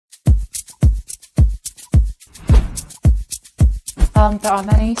There are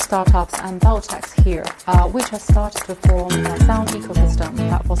many startups and biotechs here, which have started to form a sound ecosystem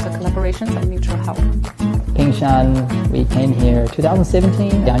that foster collaborations and mutual help. Pingshan, we came here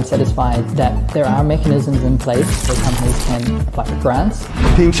 2017. I'm satisfied that there are mechanisms in place where companies can apply for grants.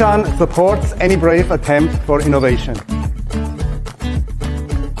 Pingshan supports any brave attempt for innovation.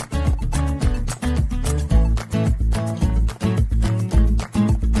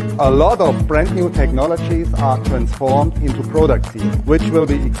 A lot of brand new technologies are transformed into products here, which will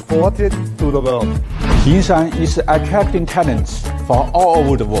be exported to the world. Pingshan is attracting talents from all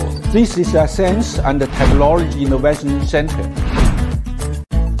over the world. This is a science and technology innovation center.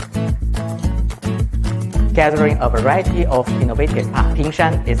 Gathering a variety of innovative parts,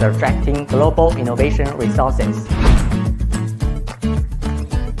 Pingshan is attracting global innovation resources.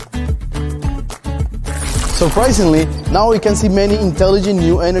 Surprisingly, now we can see many intelligent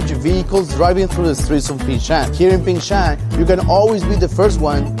new energy vehicles driving through the streets of Pingshan. Here in Pingshan, you can always be the first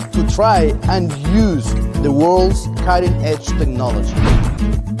one to try and use the world's cutting-edge technology.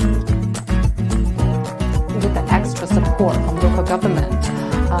 With the extra support from local government,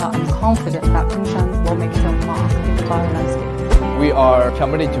 I'm confident that Pingshan will make its own mark in the bio landscape. We are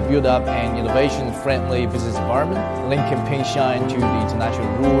committed to build up an innovation-friendly business environment, linking Pingshan to the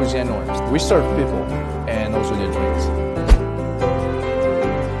international rules and norms. We serve people and also their dreams.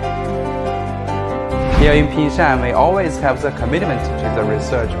 Here in Pingshan, we always have the commitment to the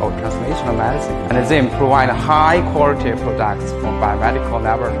research of transformational medicine, and then provide high-quality products from biomedical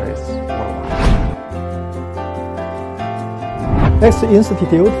laboratories worldwide. Next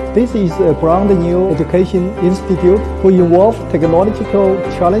Institute, this is a brand new education institute who involve technological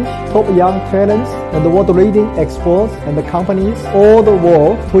challenge, top young talents, and world-leading experts and companies all the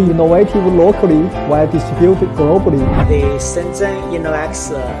world to innovate locally while distributed globally. The Shenzhen InnoX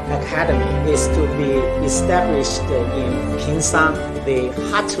Academy is to be established in Pingshan, the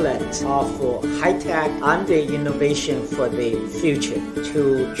heartland of high-tech and innovation for the future,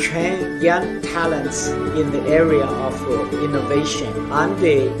 to train young talents in the area of innovation and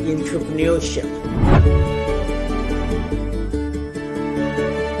entrepreneurship.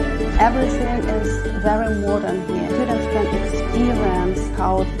 Everything is very modern here. Students can experience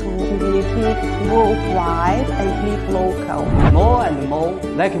how to communicate worldwide and live local. More and more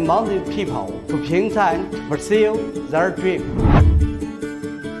like-minded people to Pingshan to pursue their dream.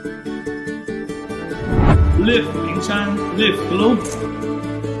 Live Pingshan, live global.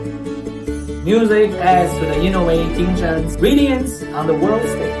 Music adds to the innovative Pingshan's radiance on the world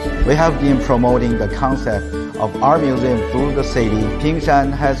stage. We have been promoting the concept of art museum through the city.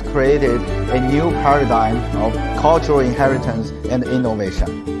 Pingshan has created a new paradigm of cultural inheritance and innovation.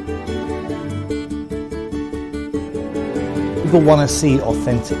 People want to see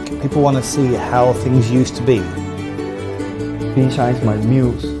authentic. People want to see how things used to be. Pingshan is my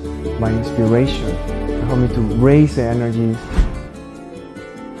muse, my inspiration. It helped me to raise the energies.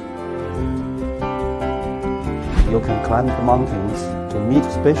 You can climb the mountains to meet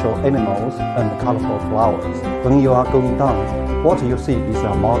special animals and colorful flowers. When you are going down, what you see is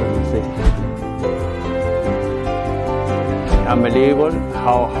a modern city. Unbelievable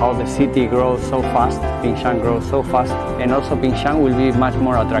how the city grows so fast, Pingshan grows so fast, and also Pingshan will be much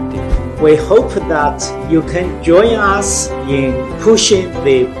more attractive. We hope that you can join us in pushing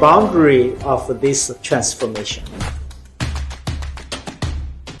the boundary of this transformation.